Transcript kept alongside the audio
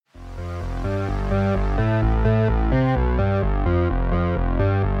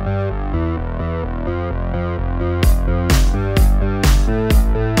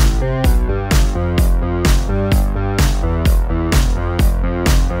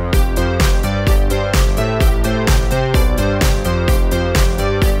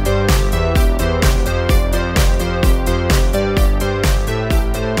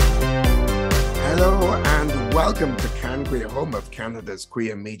Canada's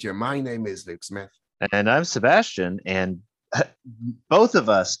queer media. My name is Luke Smith. And I'm Sebastian, and both of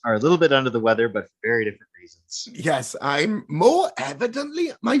us are a little bit under the weather, but for very different reasons. Yes, I'm more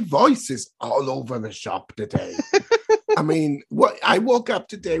evidently, my voice is all over the shop today. I mean, I woke up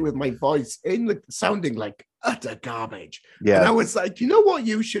today with my voice sounding like utter garbage. Yeah. And I was like, you know what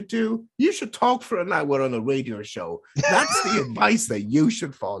you should do? You should talk for an hour on a radio show. That's the advice that you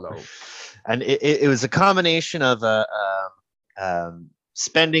should follow. And it was a combination of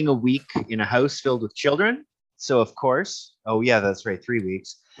spending a week in a house filled with children. So of course, oh yeah, that's right, 3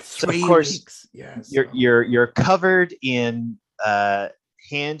 weeks. So of course, weeks. Yes. You're covered in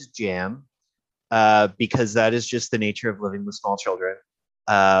hand jam. Because that is just the nature of living with small children,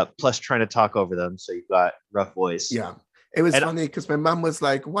 plus trying to talk over them. So you've got rough voice. Yeah. It was funny because my mom was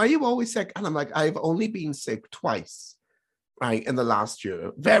like, why are you always sick? And I'm like, I've only been sick twice, right, in the last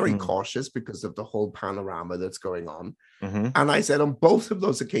year. Very cautious because of the whole panorama that's going on. Mm-hmm. And I said, on both of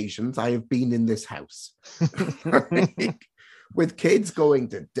those occasions, I have been in this house. With kids going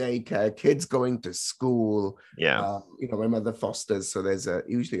to daycare, kids going to school. Yeah. My mother fosters, so there's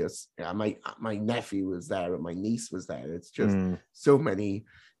my nephew was there and my niece was there. It's just so many,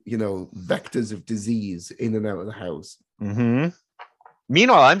 vectors of disease in and out of the house. Mm-hmm.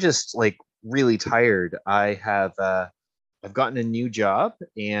 Meanwhile, I'm just like really tired. I've gotten a new job,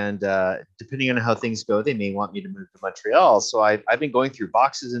 and depending on how things go, they may want me to move to Montreal. So I've been going through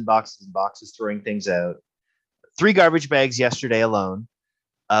boxes and boxes and boxes, throwing things out. 3 garbage bags yesterday alone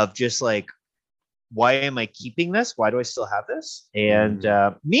of just like, why am I keeping this? Why do I still have this? And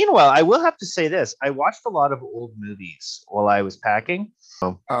meanwhile, I will have to say this. I watched a lot of old movies while I was packing.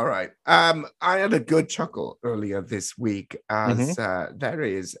 All right. I had a good chuckle earlier this week as there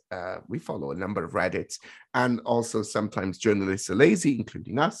is, we follow a number of Reddits, and also sometimes journalists are lazy,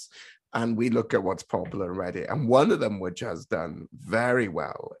 including us. And we look at what's popular on Reddit. And one of them, which has done very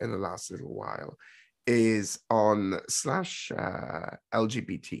well in the last little while, is on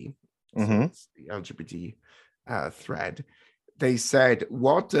 /LGBT, so it's the LGBT thread. They said,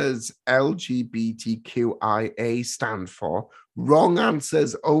 what does LGBTQIA stand for? Wrong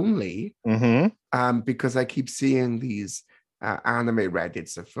answers only, because I keep seeing these anime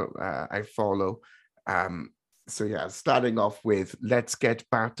Reddits I follow. So yeah, starting off with, let's get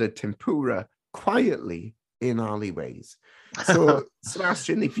battered tempura quietly in alleyways. So,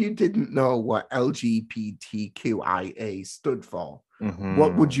 Sebastian, if you didn't know what LGBTQIA stood for,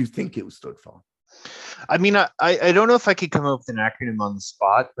 what would you think it stood for? I mean, I don't know if I could come up with an acronym on the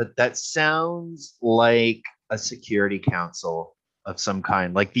spot, but that sounds like a security council of some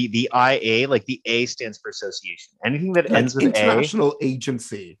kind. Like the IA, like the A stands for association. Anything that ends with international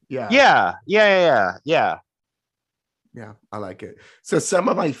agency. Yeah. Yeah, I like it. So some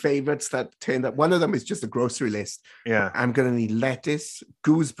of my favorites that turned up, one of them is just a grocery list. Yeah. I'm going to need lettuce,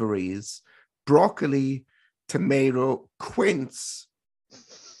 gooseberries, broccoli, tomato, quince,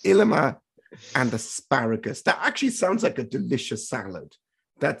 ilima, and asparagus. That actually sounds like a delicious salad.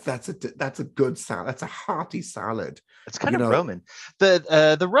 That's a good salad. That's a hearty salad. It's kind of Roman.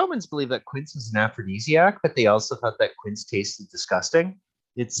 The Romans believe that quince was an aphrodisiac, but they also thought that quince tasted disgusting.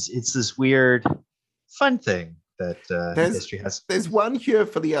 It's this weird, fun thing that history has. There's one here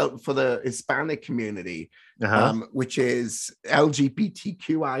for the Hispanic community, which is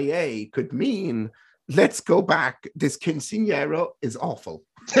LGBTQIA could mean let's go back. This quinceañero is awful.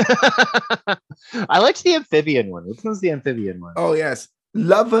 I liked the amphibian one. Which one's the amphibian one? Oh yes,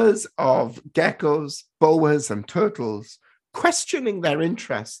 lovers of geckos, boas, and turtles questioning their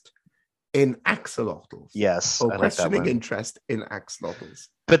interest in axolotls. Yes, or questioning interest in axolotls.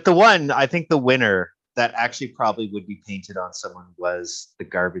 But I think the winner that actually probably would be painted on someone was the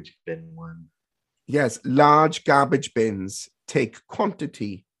garbage bin one. Yes, large garbage bins take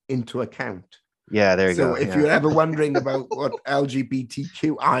quantity into account. Yeah, there you go. So if you're ever wondering about what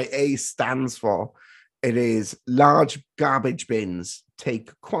LGBTQIA stands for, it is large garbage bins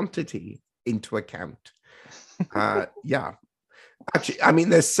take quantity into account. Yeah. Actually, I mean,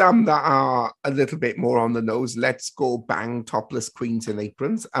 there's some that are a little bit more on the nose. Let's go bang topless queens in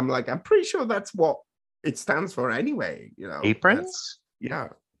aprons. I'm pretty sure that's what it stands for anyway. Aprons? Yeah.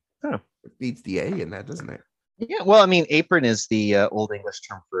 Oh. It beats the A in there, doesn't it? Yeah. Well, I mean, apron is the Old English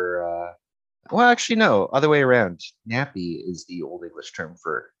term for. Well, actually, no. Other way around. Nappy is the Old English term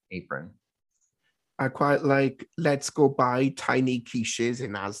for apron. I quite like let's go buy tiny quiches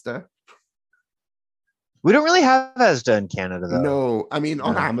in Asda. We don't really have Asda in Canada, though. No, I mean,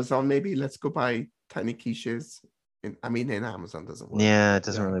 on Amazon, maybe let's go buy tiny quiches. In Amazon doesn't work. Yeah, it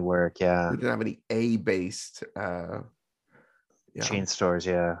doesn't really work. Yeah. We didn't have any A-based chain stores.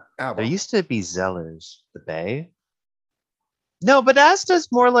 Yeah. Well. There used to be Zellers, the Bay. No, but Asta's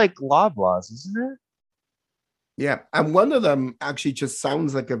more like Loblaws, isn't it? Yeah, and one of them actually just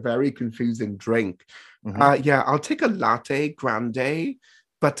sounds like a very confusing drink. Mhm. Yeah, I'll take a latte grande,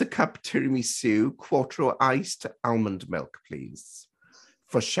 buttercup tiramisu, quattro iced almond milk, please,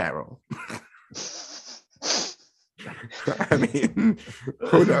 for Cheryl. I mean,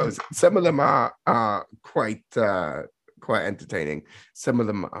 who knows? Some of them are quite entertaining. Some of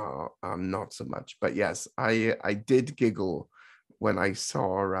them are not so much. But yes, I did giggle when I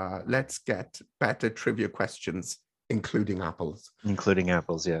saw let's get better trivia questions, including apples, Including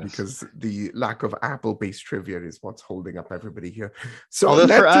apples, yes. because the lack of apple-based trivia is what's holding up everybody here. So Although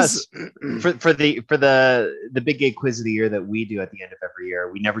for let us us, for the big gay quiz of the year that we do at the end of every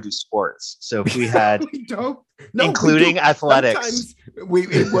year, we never do sports. So if we had we don't. No, we do. including athletics. Sometimes it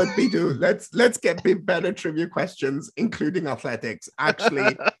would be do. Let's get better trivia questions, including athletics.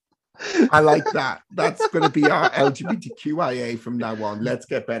 Actually, I like that. That's going to be our LGBTQIA from now on. Let's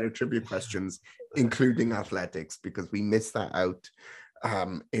get better trivia questions, including athletics, because we missed that out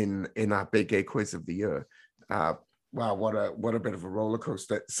in our big gay quiz of the year. Wow, what a bit of a roller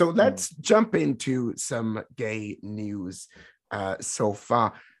coaster. So let's jump into some gay news so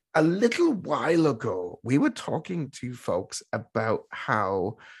far. A little while ago, we were talking to folks about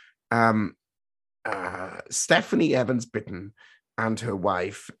how Stephanie Evans Bitten and her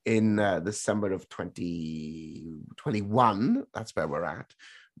wife in the summer of 2021, that's where we're at,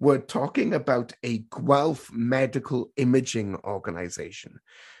 were talking about a Guelph medical imaging organization,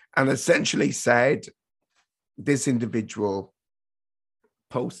 and essentially said this individual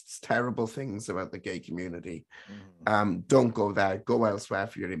posts terrible things about the gay community. Don't go there, go elsewhere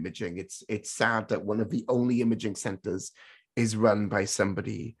for your imaging. It's sad that one of the only imaging centers is run by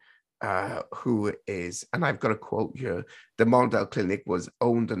somebody who is, and I've got a quote here, the Mondale Clinic was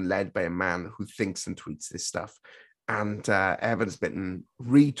owned and led by a man who thinks and tweets this stuff. And Evans Bitten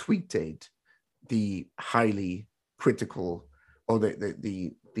retweeted the highly critical or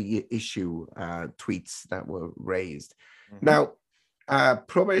the issue tweets that were raised. Now,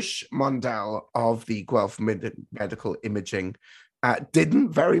 Provish Mondal of the Guelph Medical Imaging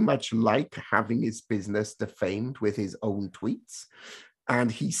didn't very much like having his business defamed with his own tweets,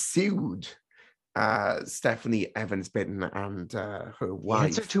 and he sued Stephanie Evans Bitten and her wife. The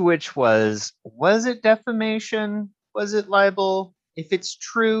answer to which was it defamation? Was it libel? If it's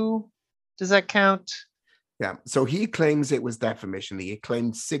true, does that count? Yeah, so he claims it was defamation. He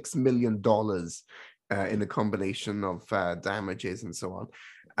claimed $6 million in a combination of damages and so on.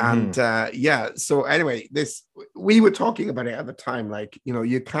 And yeah, so anyway, we were talking about it at the time, like,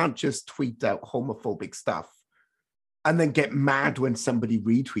 you can't just tweet out homophobic stuff and then get mad when somebody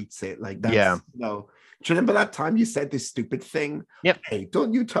retweets it. Like, that's, yeah. Do you remember that time you said this stupid thing? Yep. Hey,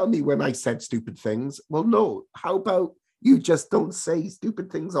 don't you tell me when I said stupid things. Well, no, how about you just don't say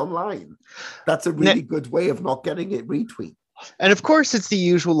stupid things online? That's a really good way of not getting it retweeted. And of course, it's the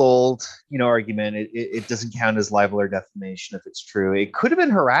usual old, argument. It doesn't count as libel or defamation if it's true. It could have been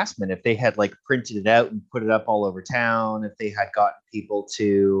harassment if they had printed it out and put it up all over town. If they had gotten people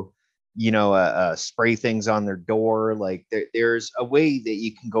to, spray things on their door. There's a way that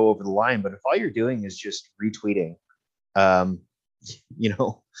you can go over the line. But if all you're doing is just retweeting,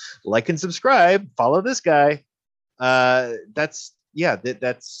 like and subscribe, follow this guy. That's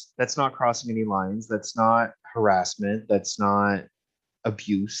not crossing any lines. That's not harassment. That's not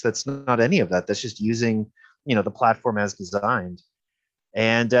abuse. That's not any of that. That's just using, the platform as designed.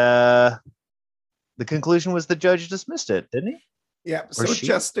 And the conclusion was the judge dismissed it, didn't he? Yeah. So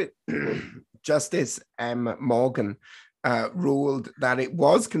Justice M. Morgan ruled that it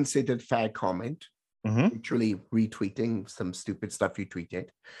was considered fair comment, literally retweeting some stupid stuff you tweeted.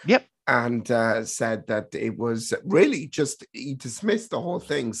 Yep. And said that it was really he dismissed the whole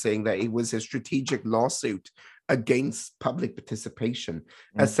thing, saying that it was a strategic lawsuit against public participation.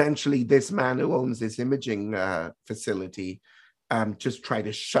 Essentially, this man who owns this imaging facility just tried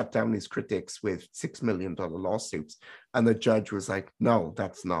to shut down his critics with $6 million lawsuits. And the judge was like, no,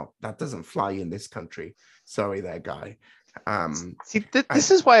 that doesn't fly in this country. Sorry there, guy.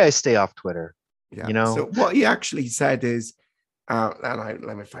 This is why I stay off Twitter. Yeah. So what he actually said is,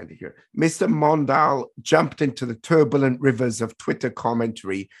 let me find it here. Mr. Mondal jumped into the turbulent rivers of Twitter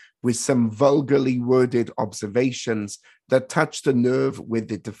commentary with some vulgarly worded observations that touched a nerve with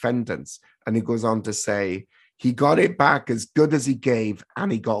the defendants. And he goes on to say, he got it back as good as he gave,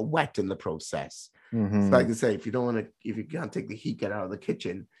 and he got wet in the process. It's like I say, if you can't take the heat, get out of the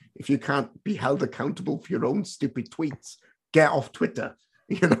kitchen. If you can't be held accountable for your own stupid tweets, get off Twitter.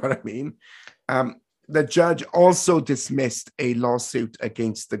 You know what I mean? The judge also dismissed a lawsuit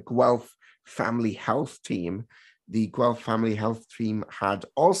against the Guelph Family Health Team, the Guelph Family Health team had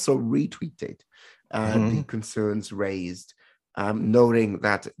also retweeted the concerns raised, noting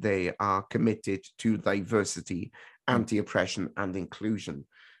that they are committed to diversity, anti-oppression, and inclusion.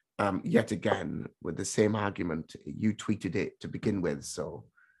 Yet again, with the same argument, you tweeted it to begin with, so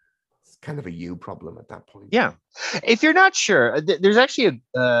it's kind of a you problem at that point. Yeah. If you're not sure, there's actually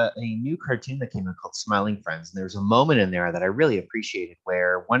a new cartoon that came out called Smiling Friends, and there's a moment in there that I really appreciated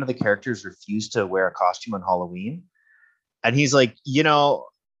where one of the characters refused to wear a costume on Halloween, and he's like,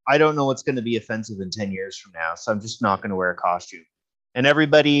 I don't know what's going to be offensive in 10 years from now, so I'm just not going to wear a costume. And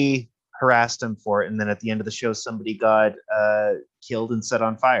everybody harassed him for it, and then at the end of the show, somebody got killed and set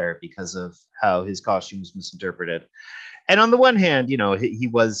on fire because of how his costume was misinterpreted. And on the one hand, he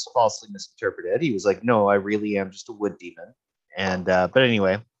was falsely misinterpreted. He was like, no, I really am just a wood demon. And but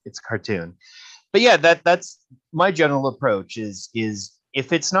anyway, it's a cartoon. But yeah, that's my general approach is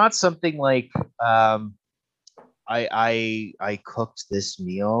if it's not something like I cooked this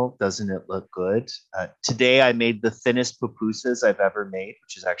meal, doesn't it look good? Today I made the thinnest pupusas I've ever made,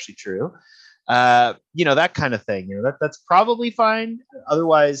 which is actually true. That kind of thing. That's probably fine.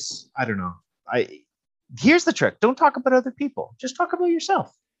 Otherwise, I don't know. Here's the trick. Don't talk about other people. Just talk about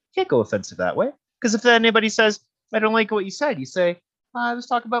yourself. You can't go offensive that way. Because if anybody says, I don't like what you said, you say, I was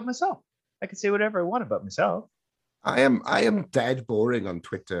talking about myself. I can say whatever I want about myself. I am dead boring on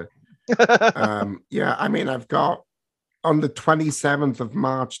Twitter. I've got on the 27th of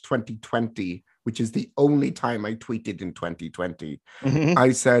March 2020, which is the only time I tweeted in 2020,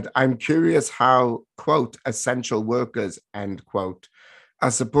 I said, I'm curious how, quote, essential workers, end quote, are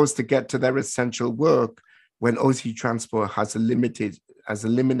supposed to get to their essential work when OC Transport has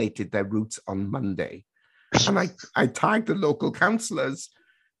eliminated their routes on Monday. And I tagged the local councillors,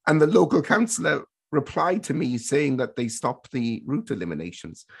 and the local councillor replied to me saying that they stopped the route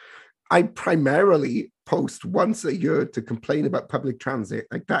eliminations. I primarily post once a year to complain about public transit.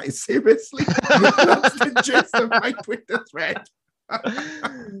 Like, that is seriously that's the gist of my Twitter thread.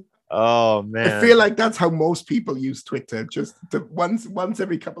 Oh man, I feel like that's how most people use Twitter, just to once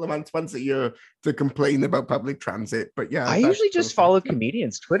every couple of months, once a year, to complain about public transit. But yeah, I usually just follow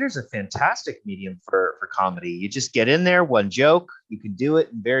comedians. Twitter's a fantastic medium for comedy. You just get in there, one joke, you can do it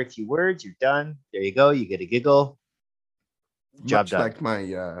in very few words, you're done. There you go, you get a giggle. Job much done. Like my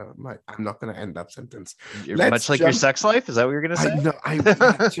I'm not going to end that sentence. Much like your sex life, is that what you're going to say?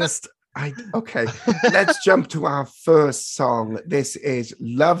 Okay. Let's jump to our first song. This is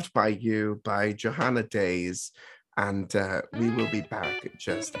Loved by You by Johanna Days, and we will be back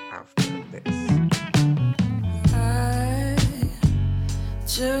just after this. I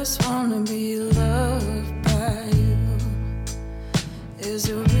just want to be loved by you. As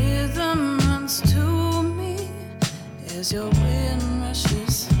your rhythm runs to me, as your wind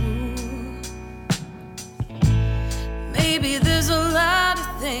rushes through. Maybe there's a lot of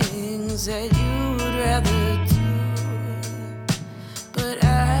things that you would rather do, but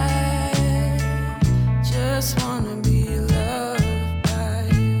I just want to be loved by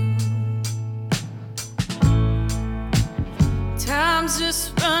you. Time's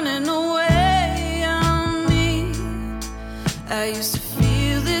just running away on me. I used to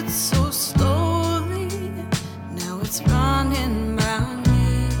feel it so slowly, now it's running by me.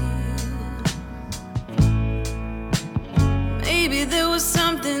 Maybe there was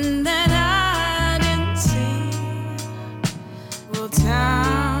something that I didn't see. Well,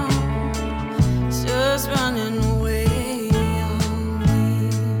 time's just running away on me.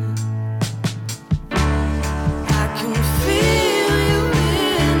 I can feel you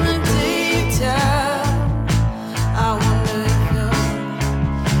in the daytime. I wonder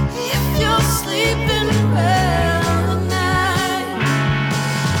if you're sleeping well at night.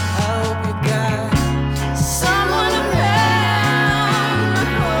 I hope you got someone around to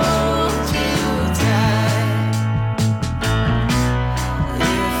hold you tight.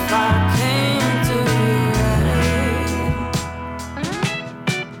 If I came to you right,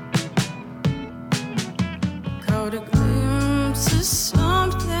 caught a glimpse of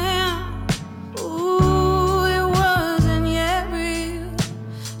something. Ooh, it wasn't yet real.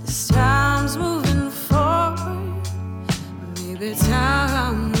 This time's moving forward. Maybe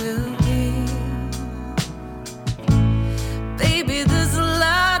time will heal. Baby, there's a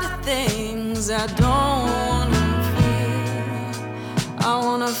lot of things I don't wanna feel. I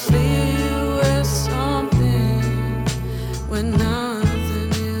wanna feel with something when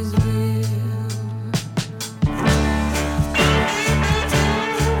nothing is real.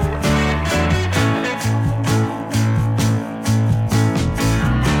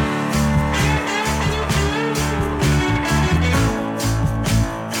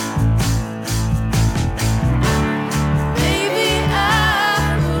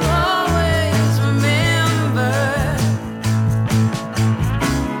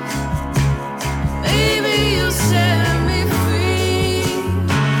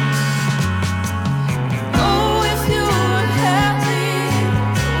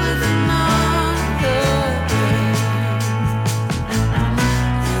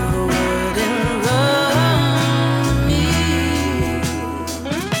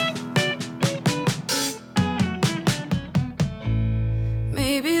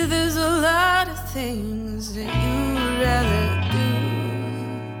 things that you would rather do.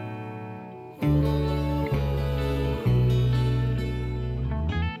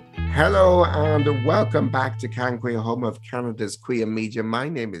 Hello and welcome back to CanQueer, home of Canada's queer media. My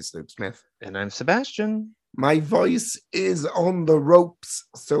name is Luke Smith. And I'm Sebastian. My voice is on the ropes,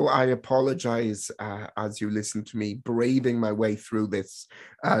 so I apologize as you listen to me braving my way through this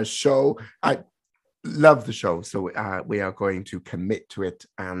show. I love the show, so we are going to commit to it,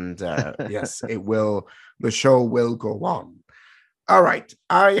 and yes, the show will go on. All right,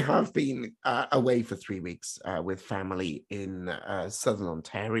 I have been away for 3 weeks with family in Southern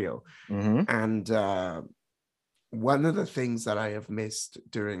Ontario, and one of the things that I have missed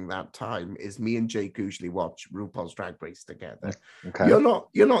during that time is me and Jake usually watch RuPaul's Drag Race together. Okay. You're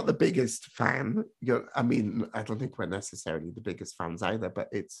not the biggest fan. I don't think we're necessarily the biggest fans either, but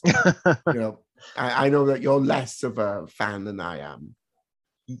it's I know that you're less of a fan than I am.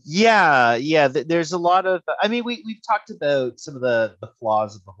 Yeah. There's a lot of. I mean, we've talked about some of the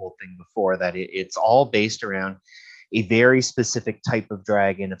flaws of the whole thing before. That it's all based around a very specific type of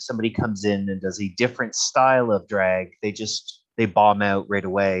drag, and if somebody comes in and does a different style of drag, they bomb out right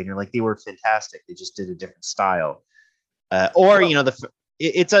away, and you're like, they were fantastic, they just did a different style.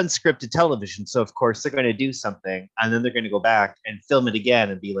 It's unscripted television, so of course they're going to do something, and then they're going to go back and film it again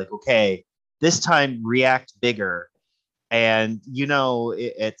and be like, okay, this time react bigger, and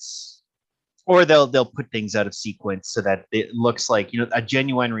it's. Or they'll put things out of sequence so that it looks like a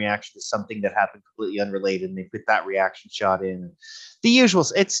genuine reaction to something that happened completely unrelated, and they put that reaction shot in. The usual.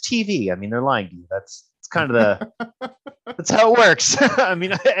 It's TV. I mean, they're lying to you. It's kind of that's how it works. I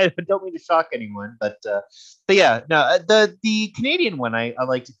mean, I don't mean to shock anyone, but yeah, no. The Canadian one I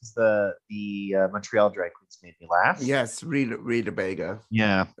liked it because the Montreal drag queens made me laugh. Yes, Rita Baga.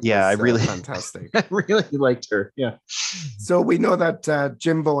 Yeah, I really fantastic. I really liked her. Yeah. So we know that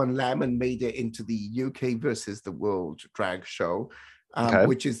Jimbo and Lemon made it into the UK versus the World drag show,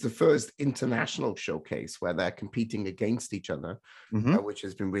 which is the first international showcase where they're competing against each other, which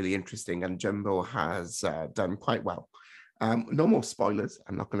has been really interesting. And Jimbo has done quite well. No more spoilers.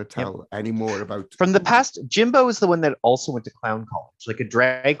 I'm not going to tell any more about. From the past, Jimbo is the one that also went to clown college, like a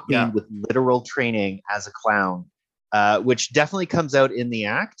drag queen with literal training as a clown, which definitely comes out in the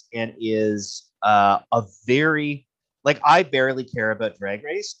act and is a very, like, I barely care about Drag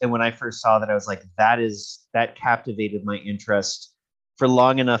Race. And when I first saw that, I was like, that captivated my interest for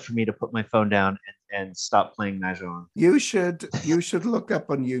long enough for me to put my phone down and stop playing Mahjong. You should look up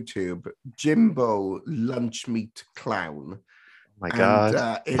on YouTube Jimbo Lunch Meat Clown. Oh my God.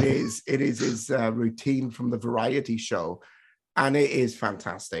 And it is his routine from the variety show, and it is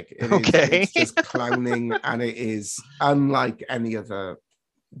fantastic. It's just clowning, and it is unlike any other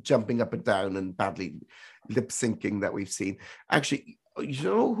jumping up and down and badly lip syncing that we've seen. Actually, you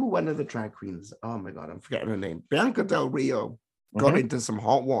know who one of the drag queens? Oh my God, I'm forgetting her name. Bianca Del Rio got into some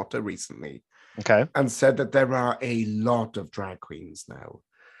hot water recently. Okay. And said that there are a lot of drag queens now,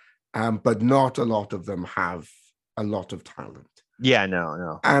 but not a lot of them have a lot of talent. Yeah,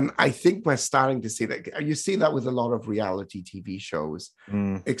 no. And I think we're starting to see that. You see that with a lot of reality TV shows,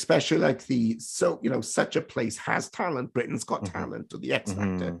 especially like Such a Place Has Talent, Britain's Got Talent, or the X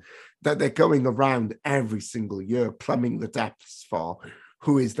Factor, that they're going around every single year, plumbing the depths for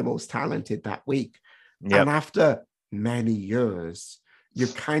who is the most talented that week. Yep. And after many years, you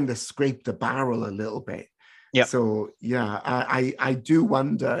kind of scrape the barrel a little bit. Yeah. So yeah, I do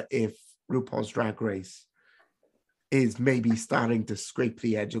wonder if RuPaul's Drag Race is maybe starting to scrape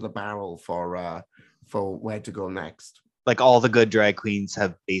the edge of the barrel for where to go next. Like all the good drag queens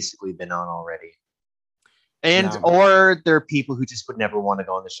have basically been on already. Or there are people who just would never want to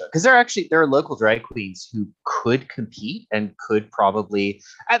go on the show. Because there are local drag queens who could compete and could probably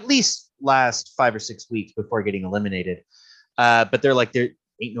at least last 5 or 6 weeks before getting eliminated. But they're like, there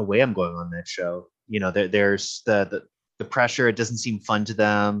ain't no way I'm going on that show. There's the pressure. It doesn't seem fun to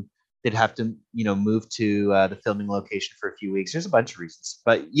them. They'd have to, move to the filming location for a few weeks. There's a bunch of reasons.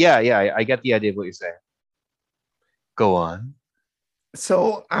 But yeah, I get the idea of what you're saying. Go on.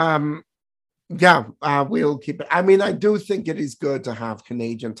 So, we'll keep it. I mean, I do think it is good to have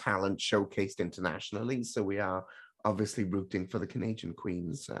Canadian talent showcased internationally. So we are obviously rooting for the Canadian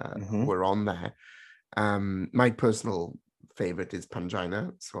queens who are on there. My personal favorite is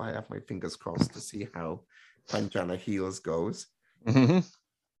Pangina, so I have my fingers crossed to see how Pangina Heels goes.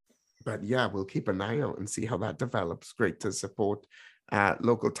 But yeah, we'll keep an eye out and see how that develops. Great to support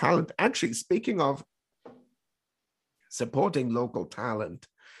local talent. Actually, speaking of supporting local talent,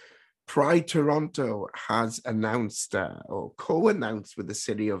 Pride Toronto has announced or co-announced with the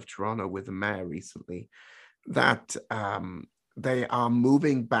city of Toronto, with the mayor recently, that they are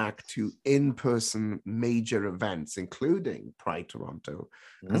moving back to in-person major events, including Pride Toronto,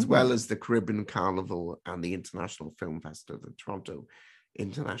 as well as the Caribbean Carnival and the International Film Festival, the Toronto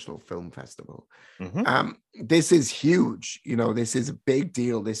International Film Festival. This is huge. This is a big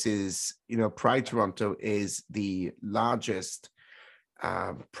deal. This is, Pride Toronto is the largest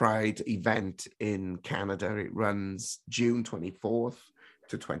Pride event in Canada. It runs June 24th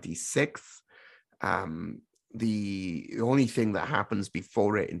to 26th. The only thing that happens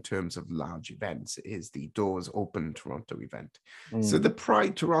before it in terms of large events is the Doors Open Toronto event. So the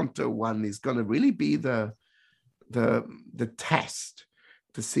Pride Toronto one is going to really be the test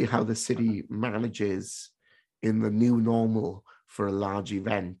to see how the city manages in the new normal for a large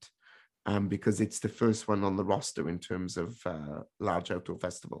event, because it's the first one on the roster in terms of large outdoor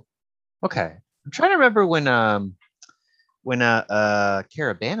festival. Okay, I'm trying to remember when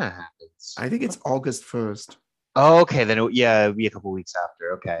Carabana happens. I think it's August 1st. Oh, okay, then it'll be a couple weeks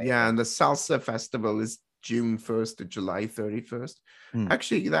after. Okay. Yeah, and the Salsa Festival is June 1st to July 31st.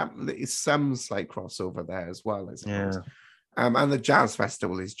 Actually, that is some slight crossover there as well, I suppose. Yeah. And the Jazz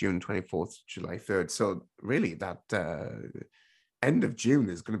Festival is June 24th to July 3rd. So really, that end of June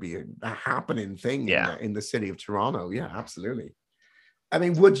is going to be a happening thing in the city of Toronto. Yeah, absolutely. I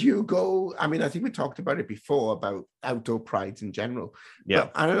mean, would you go? I mean, I think we talked about it before about outdoor prides in general. Yeah.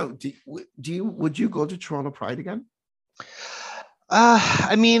 But I don't know. Would you go to Toronto Pride again?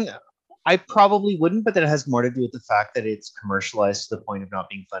 I mean, I probably wouldn't, but that has more to do with the fact that it's commercialized to the point of not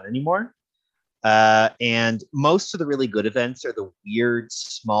being fun anymore. And most of the really good events are the weird,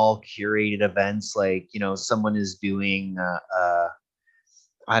 small, curated events. Like, someone is doing,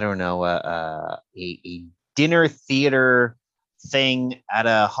 I don't know, a dinner theater thing at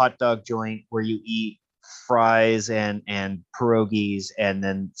a hot dog joint where you eat fries and pierogies, and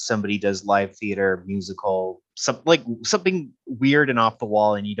then somebody does live theater, musical, something weird and off the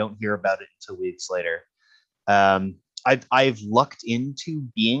wall, and you don't hear about it until weeks later. I've lucked into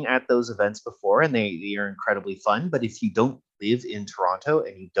being at those events before, and they are incredibly fun. But if you don't live in Toronto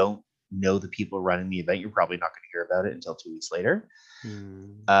and you don't know the people running the event, you're probably not going to hear about it until 2 weeks later.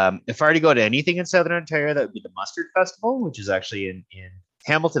 If I were to go to anything in Southern Ontario, that would be the Mustard Festival, which is actually in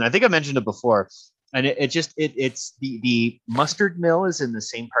Hamilton. I think I mentioned it before. And it's the Mustard Mill is in the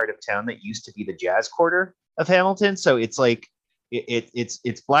same part of town that used to be the Jazz Quarter of Hamilton. So it's like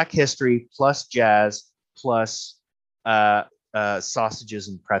it's Black history plus jazz plus sausages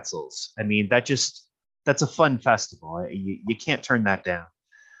and pretzels. I mean, that's a fun festival. You can't turn that down.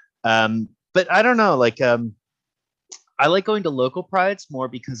 But I don't know, I like going to local prides more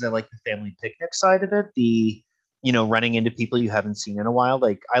because I like the family picnic side of it. The running into people you haven't seen in a while.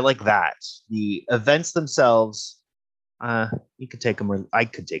 I like that. The events themselves, you could take them, or I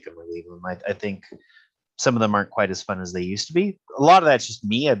could take them or leave them. I think some of them aren't quite as fun as they used to be. A lot of that's just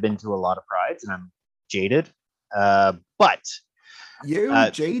me. I've been to a lot of prides and I'm jaded. But you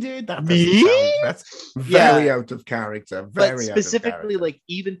jaded? That me? That's very out of character. Very but specifically,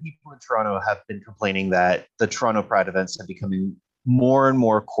 even people in Toronto have been complaining that the Toronto Pride events are becoming more and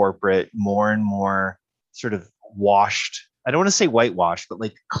more corporate, more and more sort of washed. I don't want to say whitewashed, but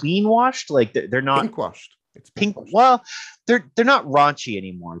clean washed. They're not pink washed. It's pink. Well, they're not raunchy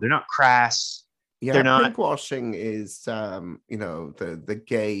anymore. They're not crass. Yeah, they're not. Pink washing is the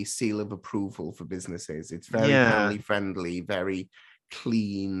gay seal of approval for businesses. It's very family friendly, very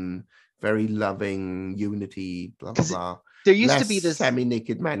clean, very loving, unity, blah blah blah. There used to be this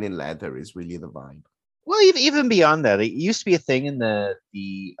semi-naked man in leather is really the vibe. Well, even beyond that, it used to be a thing in the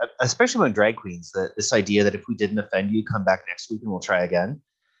especially among drag queens, this idea that if we didn't offend you, come back next week and we'll try again.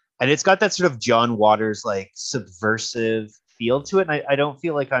 And it's got that sort of John Waters subversive feel to it. And I don't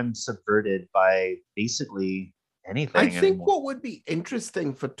feel like I'm subverted by basically anything. I think what would be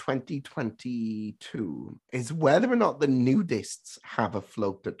interesting for 2022 is whether or not the nudists have a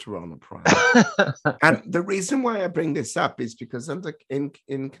float at Toronto Pride. And the reason why I bring this up is because in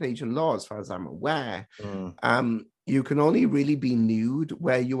Canadian law, as far as I'm aware, you can only really be nude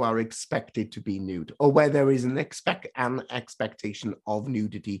where you are expected to be nude, or where there is an expectation of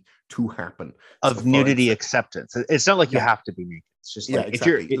nudity to happen. Of nudity acceptance. It's not like you have to be nude. It's just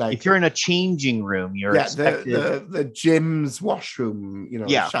exactly. if you're in a changing room, you're expected. The gym's washroom,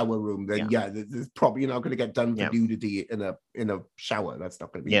 shower room. Then there's probably you're not going to get done for nudity in a shower. That's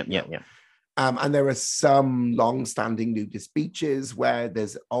not going to be. And there are some long-standing nudist beaches where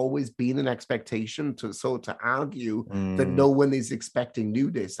there's always been an expectation to argue that no one is expecting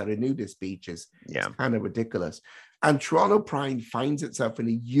nudists at a nudist beach is kind of ridiculous. And Toronto Pride finds itself in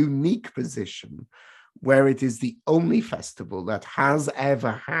a unique position where it is the only festival that has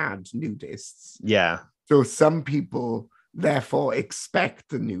ever had nudists. Yeah. So some people therefore expect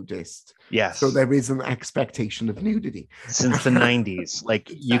the nudist. Yes. So there is an expectation of nudity. Since the 90s. Like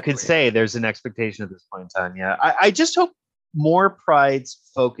you could Exactly. say there's an expectation at this point in time. Yeah. I just hope more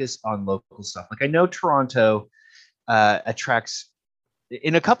prides focus on local stuff. Like I know Toronto attracts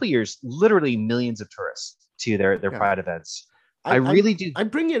in a couple of years literally millions of tourists to their Yeah. pride events. I really do. I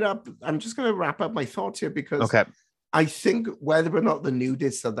bring it up. I'm just going to wrap up my thoughts here because Okay. I think whether or not the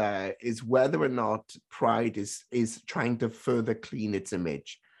nudists are there is whether or not Pride is trying to further clean its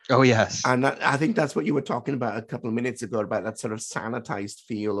image. Oh yes. And I think that's what you were talking about a couple of minutes ago, about that sort of sanitized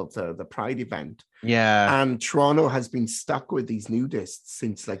feel of the Pride event. Yeah. And Toronto has been stuck with these nudists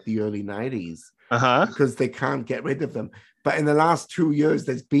since like the early 90s Uh-huh. because they can't get rid of them. But in the last 2 years,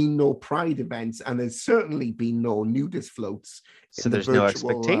 there's been no Pride events, and there's certainly been no nudist floats. So in the there's no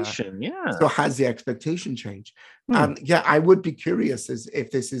virtual, expectation. Yeah. So has the expectation changed? Hmm. And yeah, I would be curious as if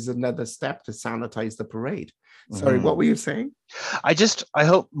this is another step to sanitize the parade. Sorry, Mhm. what were you saying? I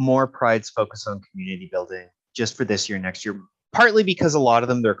hope more prides focus on community building just for this year, next year. Partly because a lot of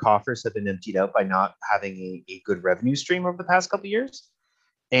them, their coffers have been emptied out by not having a good revenue stream over the past couple of years.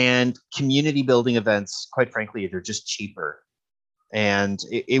 And community building events, quite frankly, they're just cheaper. And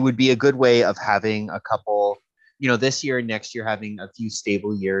it would be a good way of having a couple, this year and next year, having a few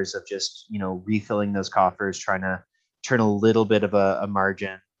stable years of just, refilling those coffers, trying to turn a little bit of a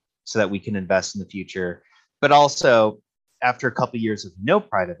margin so that we can invest in the future. But also, after a couple of years of no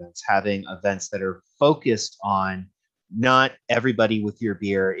Pride events, having events that are focused on not everybody with your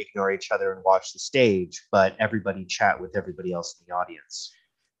beer ignore each other and watch the stage, but everybody chat with everybody else in the audience.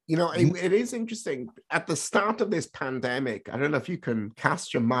 It is interesting. At the start of this pandemic, I don't know if you can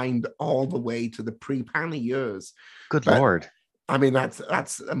cast your mind all the way to the pre-panny years. Good But, Lord. I mean,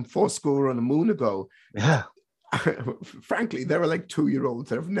 that's fourscore and a moon ago. Yeah. Frankly, there are like 2-year-olds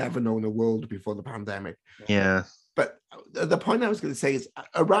that have never known a world before the pandemic. Yeah. But the point I was going to say is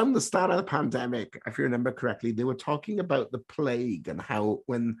around the start of the pandemic, if you remember correctly, they were talking about the plague and how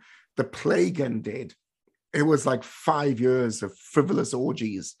when the plague ended, it was like 5 years of frivolous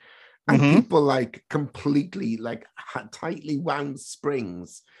orgies and Mhm. people like completely like had tightly wound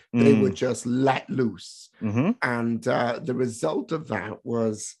springs. They were just let loose. Mhm. And the result of that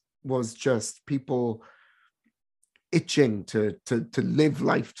was just people itching to live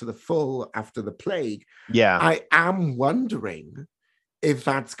life to the full after the plague. Yeah. I am wondering if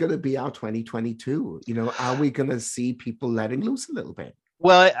that's going to be our 2022. Are we going to see people letting loose a little bit?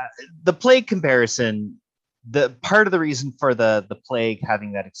 Well, the plague comparison, the part of the reason for the plague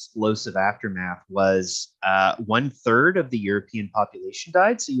having that explosive aftermath was 1/3 of the European population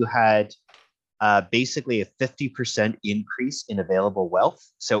died. So you had basically a 50% increase in available wealth.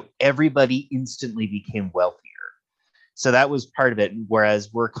 So everybody instantly became wealthier. So that was part of it.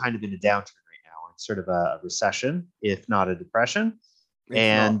 Whereas we're kind of in a downturn right now. It's sort of a recession, if not a depression.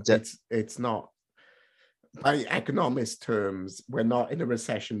 It's not. By economist terms, we're not in a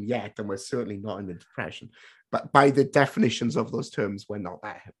recession yet, and we're certainly not in a depression. But by the definitions of those terms, we're not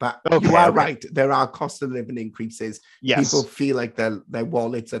there. But you are right. There are cost of living increases. Yes. People feel like their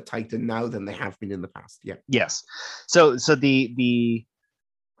wallets are tighter now than they have been in the past. Yeah. Yes. So the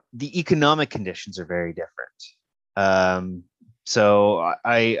economic conditions are very different. So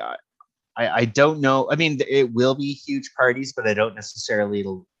I don't know. I mean, it will be huge parties, but I don't necessarily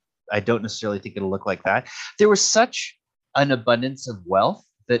think it'll look like that. There was such an abundance of wealth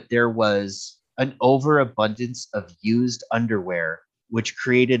that there was an overabundance of used underwear, which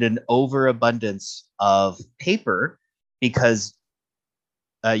created an overabundance of paper because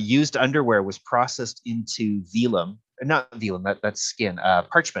used underwear was processed into that's skin,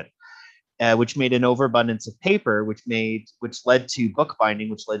 parchment, which made an overabundance of paper, which led to bookbinding,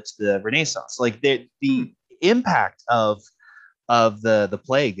 which led to the Renaissance. Like the impact of the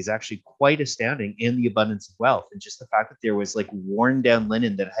plague is actually quite astounding in the abundance of wealth, and just the fact that there was like worn down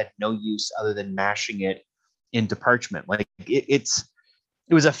linen that had no use other than mashing it into parchment. Like it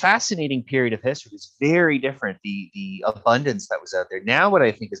was a fascinating period of history. It's very different, the abundance that was out there. Now what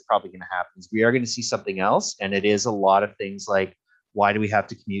I think is probably going to happen is we are going to see something else, and it is a lot of things like, why do we have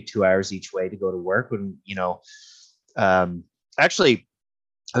to commute 2 hours each way to go to work when actually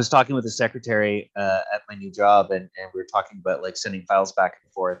I was talking with the secretary at my new job, and we were talking about like sending files back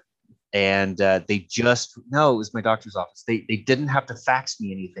and forth. And it was my doctor's office. They didn't have to fax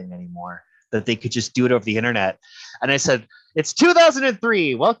me anything anymore, that they could just do it over the internet. And I said, it's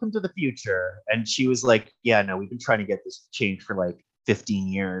 2003. Welcome to the future. And she was like, yeah, no, we've been trying to get this changed for like 15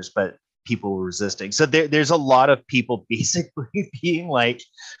 years, but people were resisting. So there's a lot of people basically being like,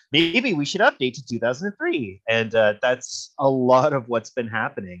 maybe we should update to 2003. And that's a lot of what's been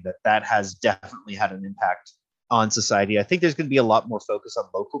happening, that has definitely had an impact on society. I think there's going to be a lot more focus on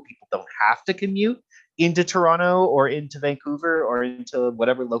local. People don't have to commute into Toronto or into Vancouver or into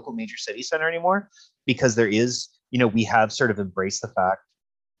whatever local major city center anymore, because there is, we have sort of embraced the fact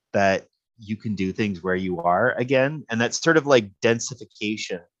that you can do things where you are again. And that's sort of like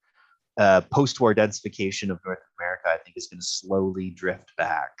densification, post-war densification of North America, I think is going to slowly drift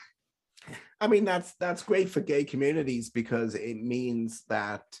back. I mean, that's great for gay communities, because it means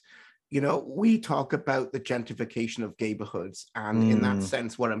that, we talk about the gentrification of neighborhoods. And in that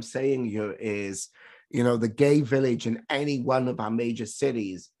sense, what I'm saying here is, the gay village in any one of our major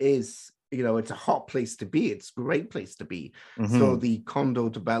cities is, it's a hot place to be. It's a great place to be. Mm-hmm. So the condo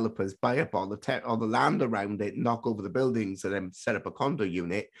developers buy up all the land around it, knock over the buildings, and then set up a condo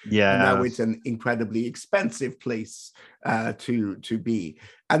unit. Yeah. And now it's an incredibly expensive place to be.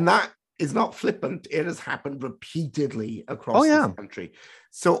 And that is not flippant. It has happened repeatedly across this country.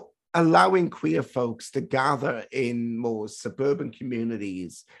 So allowing queer folks to gather in more suburban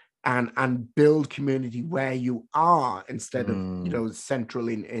communities and build community where you are instead of central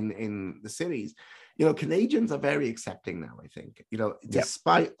in the cities. Canadians are very accepting now, I think.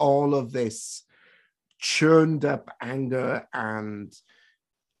 Despite all of this churned up anger and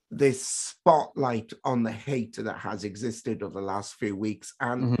this spotlight on the hate that has existed over the last few weeks.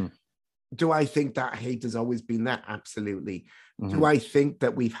 And do I think that hate has always been there? Absolutely. Do I think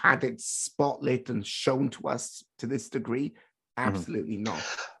that we've had it spotlit and shown to us to this degree? Absolutely not.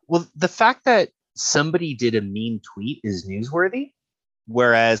 Well, the fact that somebody did a mean tweet is newsworthy,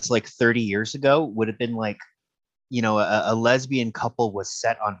 whereas like 30 years ago would have been like, a lesbian couple was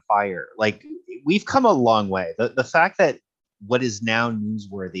set on fire. Like, we've come a long way. The fact that what is now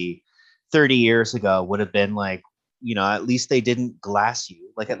newsworthy 30 years ago would have been like, at least they didn't glass you.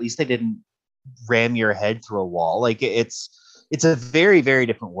 Like, at least they didn't ram your head through a wall. Like, it's a very, very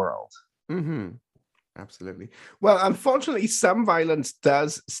different world. Mm-hmm. Absolutely. Well, unfortunately, some violence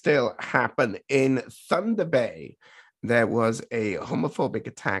does still happen. In Thunder Bay, there was a homophobic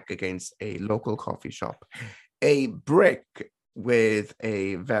attack against a local coffee shop. A brick with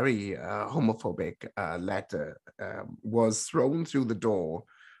a very homophobic letter was thrown through the door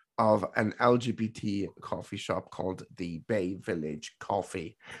of an LGBT coffee shop called the Bay Village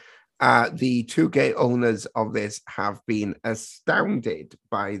Coffee. The two gay owners of this have been astounded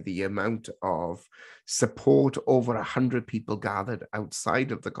by the amount of support. Over 100 people gathered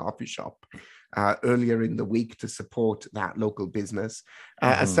outside of the coffee shop earlier in the week to support that local business,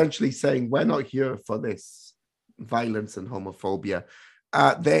 essentially saying, we're not here for this violence and homophobia.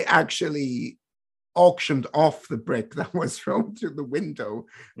 They actually auctioned off the brick that was thrown through the window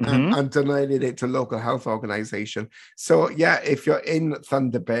and donated it to local health organization. So yeah, if you're in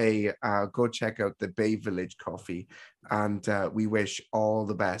Thunder Bay, go check out the Bay Village Coffee, and we wish all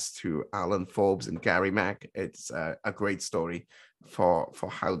the best to Alan Forbes and Gary Mack. It's a great story for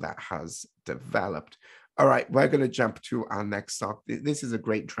how that has developed. All right, we're going to jump to our next song. This is a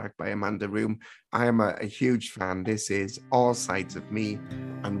great track by Amanda Room. I am a huge fan. This is All Sides of Me,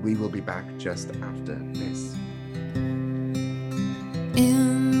 and we will be back just after this.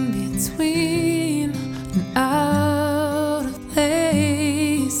 In between and out of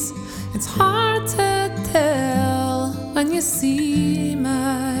place, it's hard to tell when you see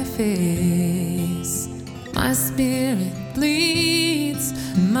my face. My spirit bleeds,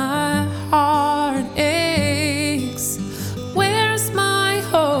 my heart aches. Where's my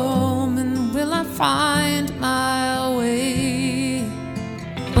home, and will I find my way?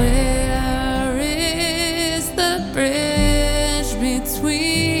 Where is the bridge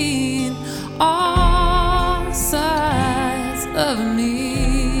between all sides of me?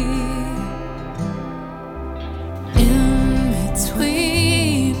 In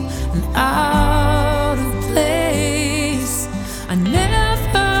between and out of place, I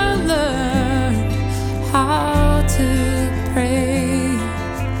never learned how to pray.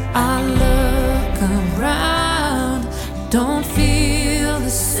 I look around, don't feel the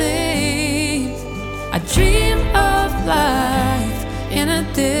same. I dream of life in a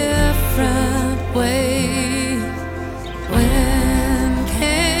different way. When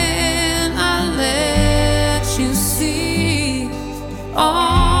can I let you see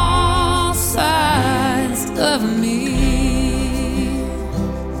all sides of me?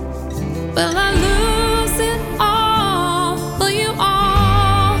 Will I lose it all? Will you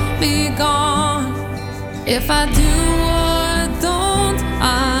all be gone? If I do or don't,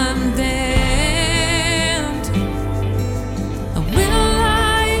 I'm damned. Will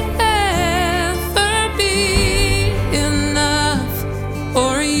I ever be enough?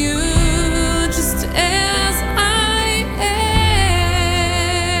 Or are you just as I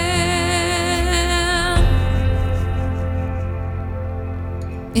am?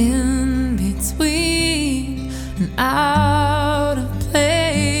 in between and out of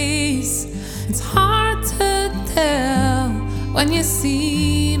place. It's hard to tell when you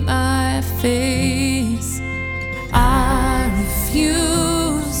see my face. I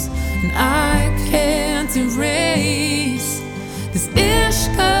refuse and I can't erase this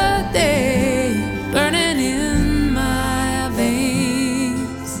ishka-day burning in my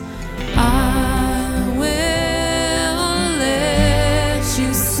veins. I will let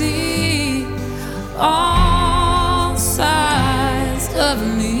you see all sides of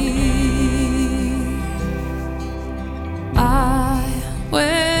me. I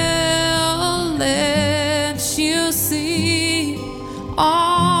will let you see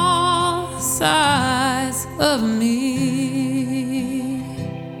all sides of me.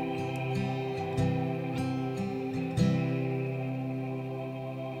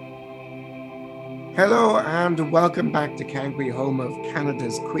 Hello and welcome back to Calgary, home of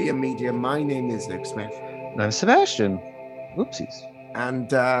Canada's queer media. My name is Luke Smith. And I'm Sebastian. Oopsies.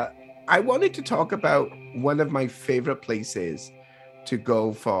 And I wanted to talk about one of my favorite places to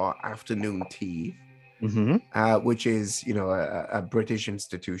go for afternoon tea, which is, you know, a British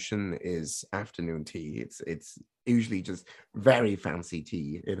institution is afternoon tea. It's usually just very fancy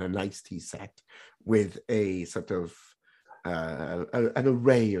tea in a nice tea set with a sort of an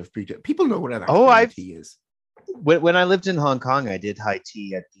array of beauty. People know what an afternoon tea is. When I lived in Hong Kong, I did high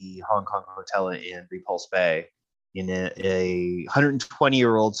tea at the Hong Kong Hotel in Repulse Bay in a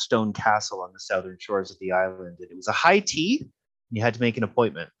 120-year-old stone castle on the southern shores of the island. And it was a high tea. You had to make an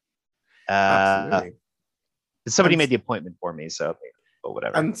appointment. Absolutely. Somebody made the appointment for me, so but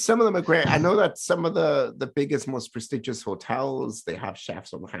whatever. And some of them are great. I know that some of the biggest, most prestigious hotels, they have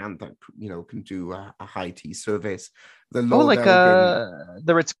chefs on hand that, you know, can do a high tea service. The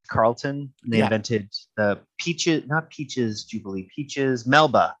Ritz-Carlton. They invented the peaches, not peaches Jubilee, peaches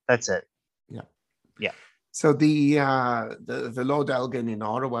Melba. That's it. Yeah. So the Lord Elgin in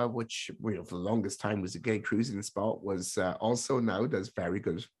Ottawa, which, you know, for the longest time was a gay cruising spot, was also now does very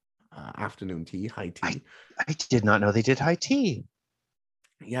good afternoon tea, high tea. I did not know they did high tea.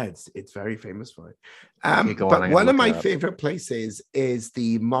 Yeah, it's very famous for it. But one of my favorite places is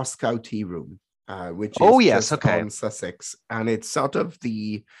the Moscow Tea Room, which is on Sussex, and it's sort of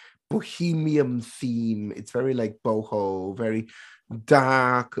the bohemian theme. It's very like boho, very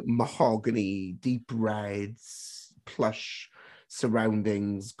dark mahogany, deep reds, plush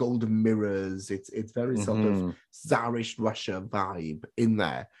surroundings, golden mirrors. It's very sort of Tsarist Russia vibe in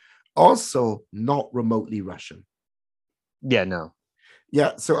there. Also, not remotely Russian. Yeah, no.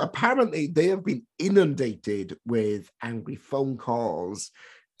 Yeah, so apparently they have been inundated with angry phone calls,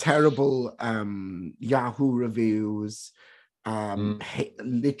 terrible Yahoo reviews,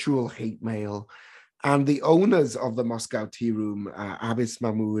 literal hate mail. And the owners of the Moscow Tea Room, Abis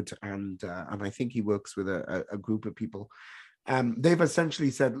Mahmoud, and I think he works with a group of people, they've essentially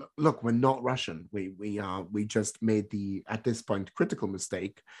said, look, we're not Russian. We just made the, at this point, critical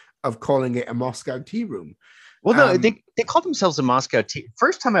mistake of calling it a Moscow Tea Room. Well, no, they call themselves a Moscow tea.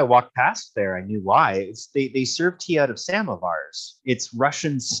 First time I walked past there, I knew why. They serve tea out of samovars. It's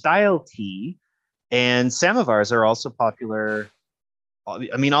Russian style tea, and samovars are also popular.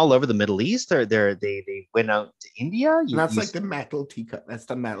 I mean, all over the Middle East. They went out to India. That's like the metal teacup. That's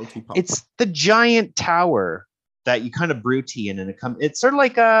the metal teapot. It's the giant tower that you kind of brew tea in, and it's sort of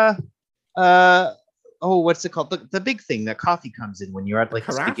like a what's it called? The big thing that coffee comes in when you're at like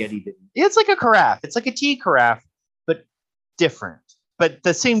a spaghetti. It's like a carafe. It's like a tea carafe, but different. But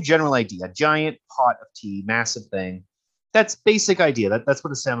the same general idea. A giant pot of tea, massive thing. That's basic idea. That's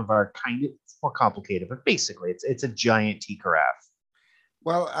what a samovar kind of. It's more complicated, but basically, it's a giant tea carafe.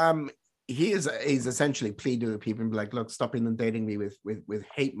 Well, he's essentially pleading with people and be like, look, stop inundating me with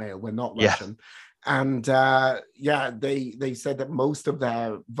hate mail. We're not Russian. And they said that most of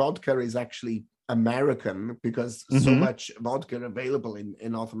their vodka is actually American because so much vodka available in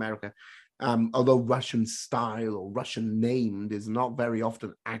North America, although Russian style or Russian named is not very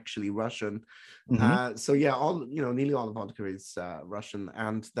often actually Russian. So yeah, nearly all the vodka is Russian,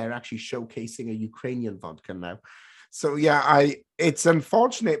 and they're actually showcasing a Ukrainian vodka now. So yeah, it's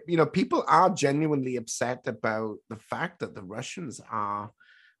unfortunate. You know, people are genuinely upset about the fact that the Russians are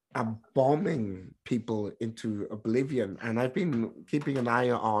bombing people into oblivion, and I've been keeping an eye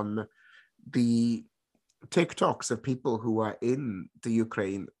on the TikToks of people who are in the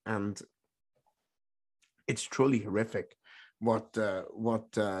Ukraine, and it's truly horrific what's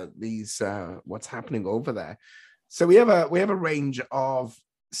happening over there. So we have a range of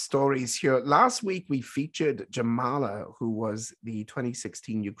stories here. Last week we featured Jamala, who was the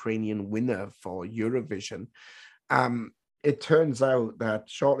 2016 Ukrainian winner for Eurovision. it turns out that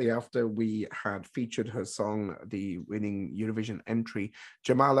shortly after we had featured her song, the winning Eurovision entry,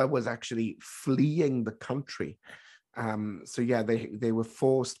 Jamala was actually fleeing the country. So yeah, they were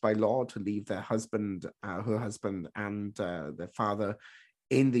forced by law to leave their husband, her husband, and their father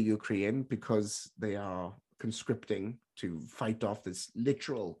in the Ukraine because they are conscripting to fight off this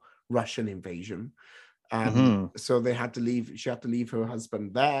literal Russian invasion. So they had to leave. She had to leave her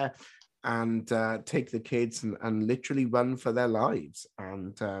husband there and take the kids and literally run for their lives.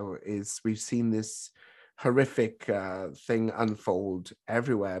 And we've seen this horrific thing unfold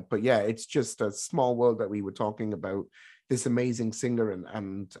everywhere. But yeah, it's just a small world that we were talking about. This amazing singer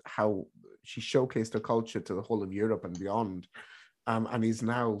and how she showcased her culture to the whole of Europe and beyond. And is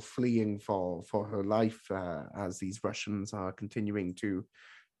now fleeing for her life as these Russians are continuing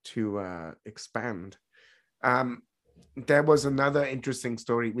to expand. There was another interesting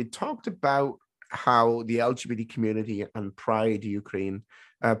story. We talked about how the LGBT community and Pride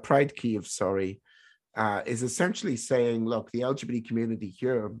Kiev, is essentially saying, look, the LGBT community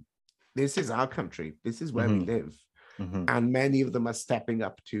here, this is our country. This is where we live. And many of them are stepping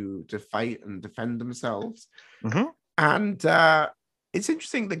up to fight and defend themselves. And it's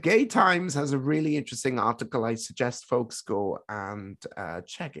interesting. The Gay Times has a really interesting article. I suggest folks go and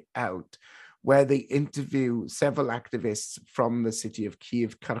check it out, where they interview several activists from the city of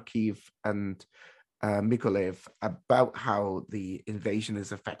Kiev, Kharkiv, and Mykolaiv about how the invasion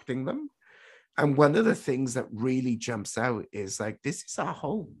is affecting them. And one of the things that really jumps out is like, this is our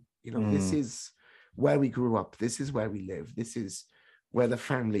home. You know, this is where we grew up. This is where we live. This is where the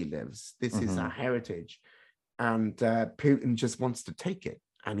family lives. This is our heritage. And Putin just wants to take it.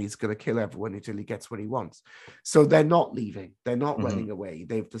 And he's going to kill everyone until he gets what he wants. So they're not leaving. They're not running away.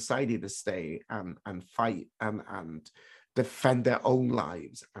 They've decided to stay and fight and defend their own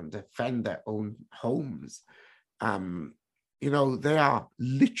lives and defend their own homes. You know, they are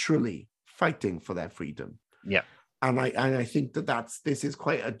literally fighting for their freedom. Yeah. And I think this is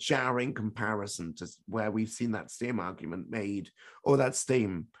quite a jarring comparison to where we've seen that same argument made, or that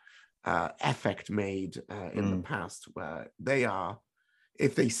same effect made in the past, where they are,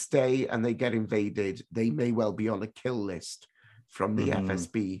 if they stay and they get invaded, they may well be on a kill list from the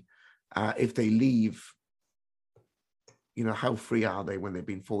FSB. If they leave, you know, how free are they when they've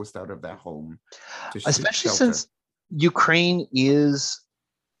been forced out of their home? Especially since Ukraine is,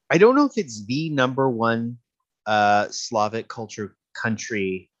 I don't know if it's the number one Slavic culture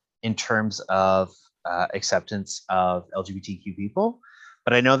country in terms of acceptance of LGBTQ people,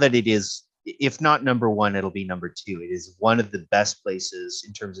 but I know that it is, if not number one, it'll be number two. It is one of the best places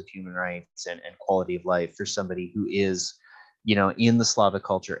in terms of human rights and quality of life for somebody who is, you know, in the Slavic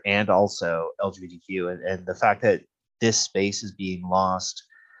culture and also LGBTQ. And the fact that this space is being lost.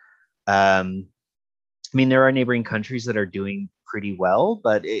 I mean, there are neighboring countries that are doing pretty well,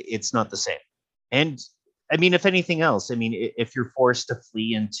 but it's not the same. And I mean, if anything else, I mean, if you're forced to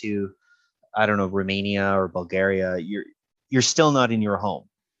flee into, I don't know, Romania or Bulgaria, you're still not in your home.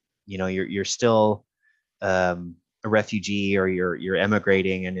 You know, you're still a refugee, or you're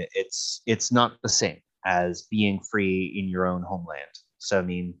emigrating, and it's not the same as being free in your own homeland. So I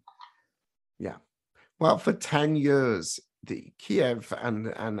mean, yeah. Well, for 10 years, the Kiev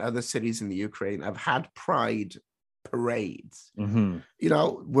and other cities in the Ukraine have had pride parades. You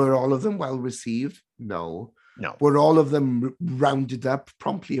know, were all of them well received? No. Were all of them rounded up,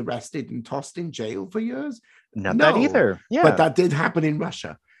 promptly arrested, and tossed in jail for years? Not that either. Yeah, but that did happen in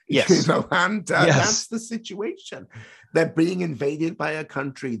Russia. Yes. You know, and that's the situation. They're being invaded by a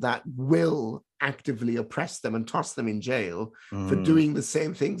country that will actively oppress them and toss them in jail for doing the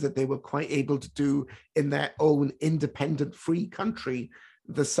same things that they were quite able to do in their own independent, free country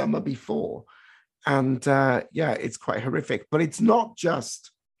the summer before. And yeah, it's quite horrific. But it's not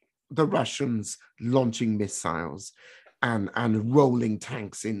just the Russians launching missiles and rolling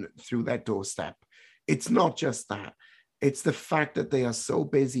tanks in through their doorstep. It's not just that. It's the fact that they are so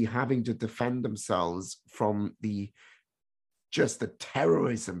busy having to defend themselves from the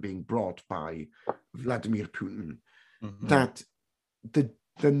terrorism being brought by Vladimir Putin, that the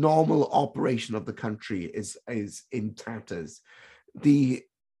normal operation of the country is in tatters. The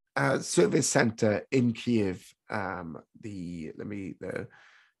service center in Kiev, let me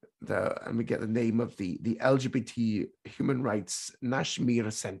get the name of the LGBT human rights Nashmir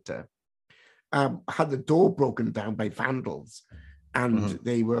Center, had the door broken down by vandals, and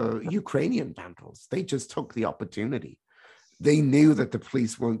they were Ukrainian vandals. They just took the opportunity. They knew that the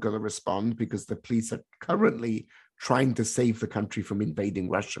police weren't going to respond because the police are currently trying to save the country from invading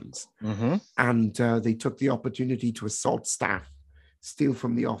Russians. And they took the opportunity to assault staff, steal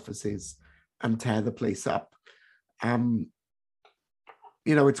from the offices, and tear the place up.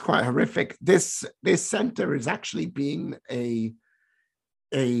 You know, it's quite horrific. This center is actually being a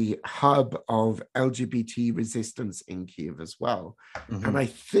hub of LGBT resistance in Kiev as well. Mhm. And I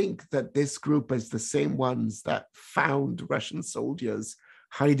think that this group is the same ones that found Russian soldiers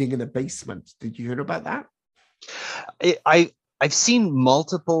hiding in a basement. Did you hear about that? I've seen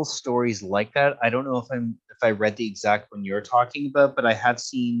multiple stories like that. I don't know if I read the exact one you're talking about, but I have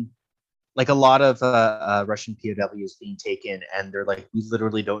seen like a lot of Russian POWs being taken, and they're like, we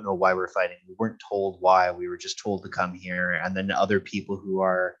literally don't know why we're fighting. We weren't told why. We were just told to come here. And then other people who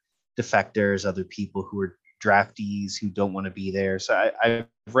are defectors, other people who are draftees who don't want to be there. So I've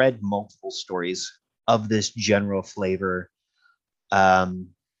read multiple stories of this general flavor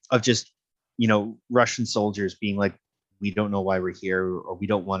of just, you know, Russian soldiers being like, we don't know why we're here, or we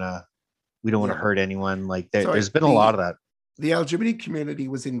don't want to hurt anyone. Like there's been a lot of that. The LGBT community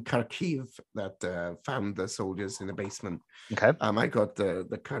was in Kharkiv that found the soldiers in the basement. Okay. I got the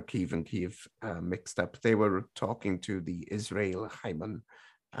Kharkiv and Kiev mixed up. They were talking to the Israel Haiman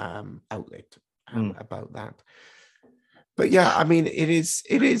outlet about that. But yeah, I mean, it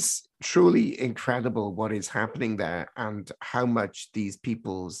is truly incredible what is happening there and how much these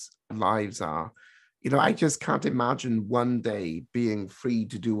people's lives are. You know, I just can't imagine one day being free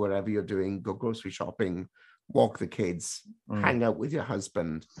to do whatever you're doing, go grocery shopping, walk the kids, hang out with your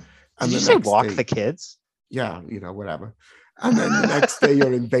husband. And did you say walk the kids? Yeah, you know, whatever. And then the next day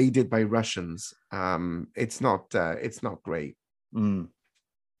you're invaded by Russians. It's not great.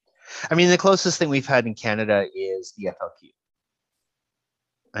 I mean, the closest thing we've had in Canada is the FLQ.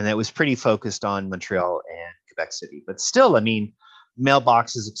 And that was pretty focused on Montreal and Quebec City. But still, I mean,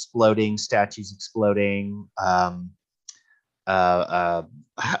 mailboxes exploding, statues exploding,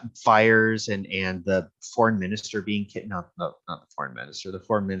 fires, and the foreign minister being kidnapped. No, not the foreign minister, the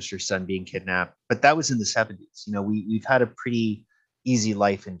foreign minister's son being kidnapped. But that was in the 70s. You know, we've had a pretty easy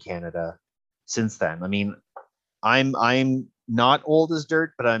life in Canada since then. I mean, I'm not old as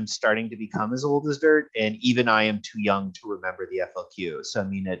dirt, but I'm starting to become as old as dirt, and even I am too young to remember the FLQ. So I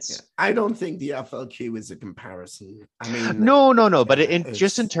mean, I don't think the FLQ is a comparison. I mean, no, but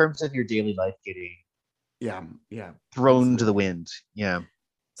just in terms of your daily life getting thrown to the wind. Yeah.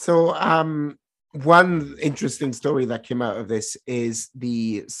 So one interesting story that came out of this is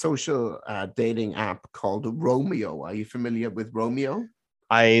the social dating app called Romeo. Are you familiar with Romeo?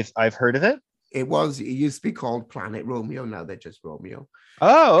 I've heard of it. It used to be called Planet Romeo. Now they're just Romeo.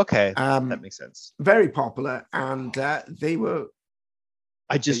 Oh, okay. That makes sense. Very popular. And they were...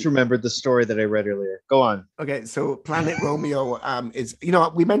 I just remembered the story that I read earlier. Go on. Okay, so Planet Romeo is... You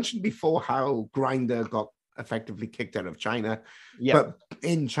know, we mentioned before how Grindr got effectively kicked out of China. Yeah. But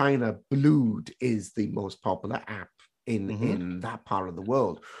in China, Blued is the most popular app in that part of the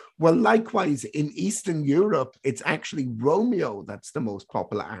world. Well, likewise, in Eastern Europe, it's actually Romeo that's the most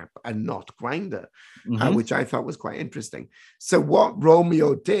popular app and not Grindr, which I thought was quite interesting. So what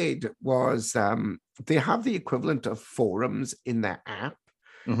Romeo did was they have the equivalent of forums in their app.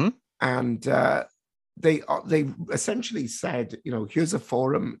 And they essentially said, you know, here's a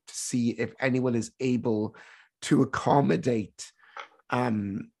forum to see if anyone is able to accommodate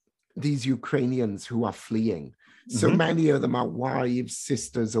these Ukrainians who are fleeing. So many of them are wives,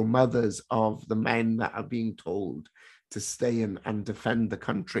 sisters, or mothers of the men that are being told to stay and defend the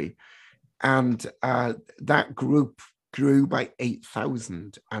country. And that group grew by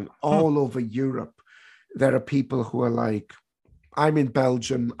 8,000. And all over Europe, there are people who are like, I'm in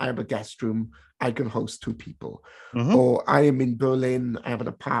Belgium, I have a guest room, I can host 2 people. Or I am in Berlin, I have an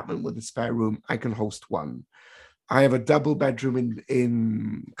apartment with a spare room, I can host 1. I have a double bedroom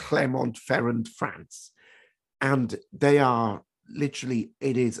in Clermont-Ferrand, France. And they are literally,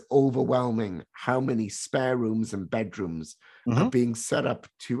 it is overwhelming how many spare rooms and bedrooms are being set up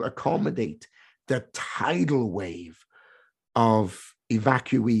to accommodate the tidal wave of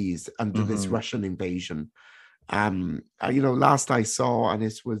evacuees under this Russian invasion. You know, last I saw, and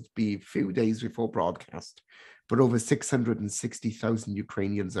this would be a few days before broadcast, but over 660,000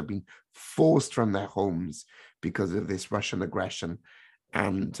 Ukrainians have been forced from their homes because of this Russian aggression.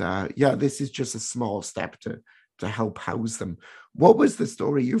 And this is just a small step to help house them. What was the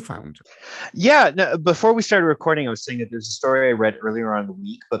story you found? Yeah, no, before we started recording, I was saying that there's a story I read earlier on in the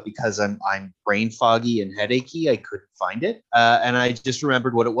week, but because I'm brain foggy and headachy, I couldn't find it. And I just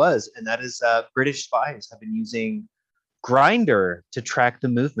remembered what it was. And that is British spies have been using Grindr to track the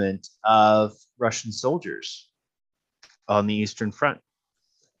movement of Russian soldiers on the Eastern Front.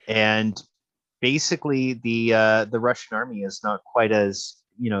 And basically the Russian army is not quite as,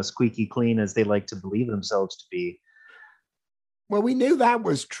 you know, squeaky clean as they like to believe themselves to be. Well, we knew that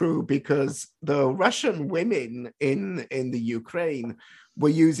was true because the Russian women in the Ukraine were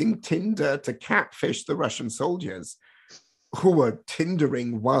using Tinder to catfish the Russian soldiers who were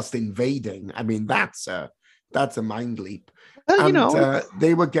Tindering whilst invading. I mean, that's a mind leap. Well, And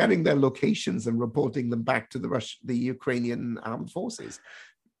they were getting their locations and reporting them back to the Ukrainian armed forces.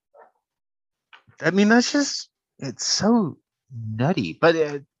 I mean, it's so nutty.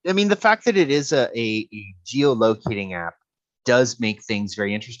 But I mean, the fact that it is a geolocating app does make things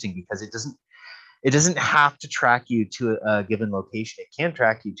very interesting because it doesn't have to track you to a given location. It can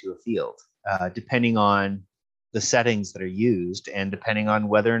track you to a field, depending on the settings that are used and depending on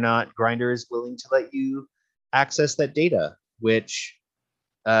whether or not Grindr is willing to let you access that data, which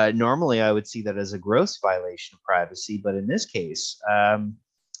normally I would see that as a gross violation of privacy. But in this case, I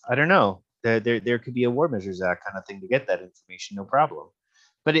don't know. There could be a War Measures Act kind of thing to get that information, no problem.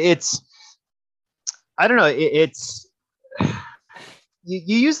 But I don't know.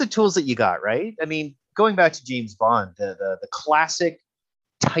 You use the tools that you got, right? I mean, going back to James Bond, the classic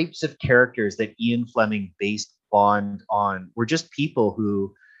types of characters that Ian Fleming based Bond on were just people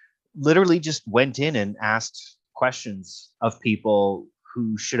who literally just went in and asked questions of people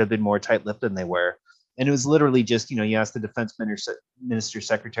who should have been more tight-lipped than they were. And it was literally just, you asked the defense minister's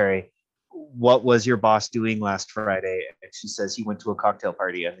secretary, what was your boss doing last Friday? And she says he went to a cocktail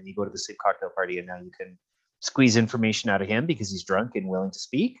party, and then you go to the same cocktail party, and now you can squeeze information out of him because he's drunk and willing to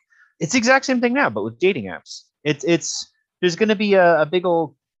speak. It's the exact same thing now, but with dating apps. There's going to be a big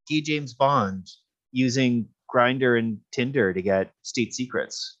old gay James Bond using Grindr and Tinder to get state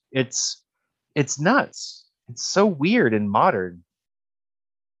secrets. It's nuts. It's so weird and modern.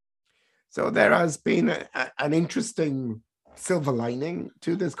 So there has been an interesting silver lining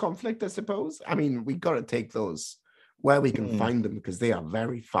to this conflict, I suppose. I mean, we got to take those where we can find them because they are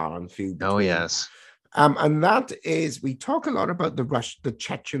very far and few between. Oh, yes. And that is, we talk a lot about the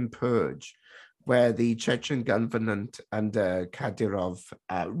Chechen purge, where the Chechen government under Kadyrov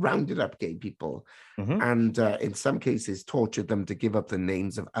rounded up gay people and in some cases tortured them to give up the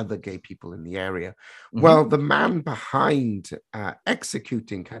names of other gay people in the area. Well, the man behind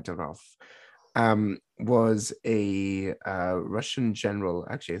executing Kadyrov was a Russian general.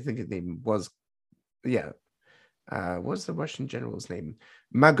 Actually, I think his name was, what's the Russian general's name?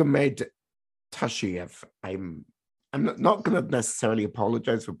 Magomed Tashiev. I'm not going to necessarily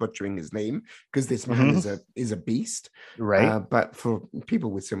apologize for butchering his name because this man is a beast. Right. But for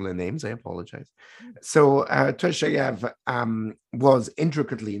people with similar names, I apologize. So Tashiev was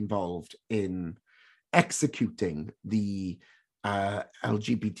intricately involved in executing the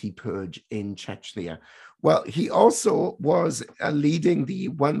LGBT purge in Chechnya. Well, he also was leading the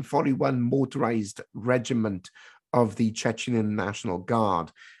 141 Motorized Regiment of the Chechen National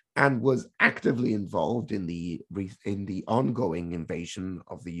Guard, and was actively involved in the ongoing invasion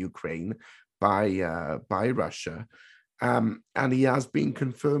of the Ukraine by Russia, and he has been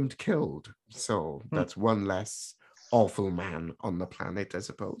confirmed killed. So that's one less awful man on the planet, I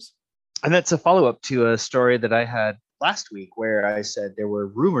suppose. And that's a follow-up to a story that I had last week where I said there were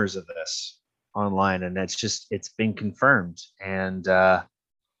rumors of this online, and it's been confirmed. And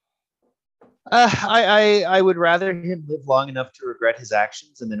I would rather him live long enough to regret his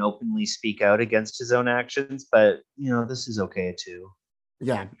actions and then openly speak out against his own actions. But, this is okay too.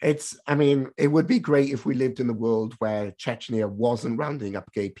 Yeah, it would be great if we lived in a world where Chechnya wasn't rounding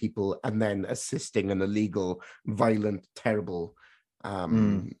up gay people and then assisting an illegal, violent, terrible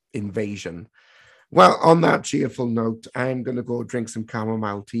invasion. Well, on that cheerful note, I'm going to go drink some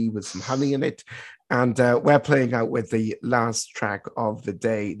chamomile tea with some honey in it. And we're playing out with the last track of the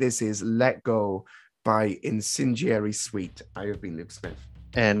day. This is Let Go by Incendiary Suite. I have been Luke Smith.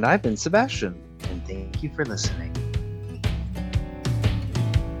 And I've been Sebastian. And thank you for listening.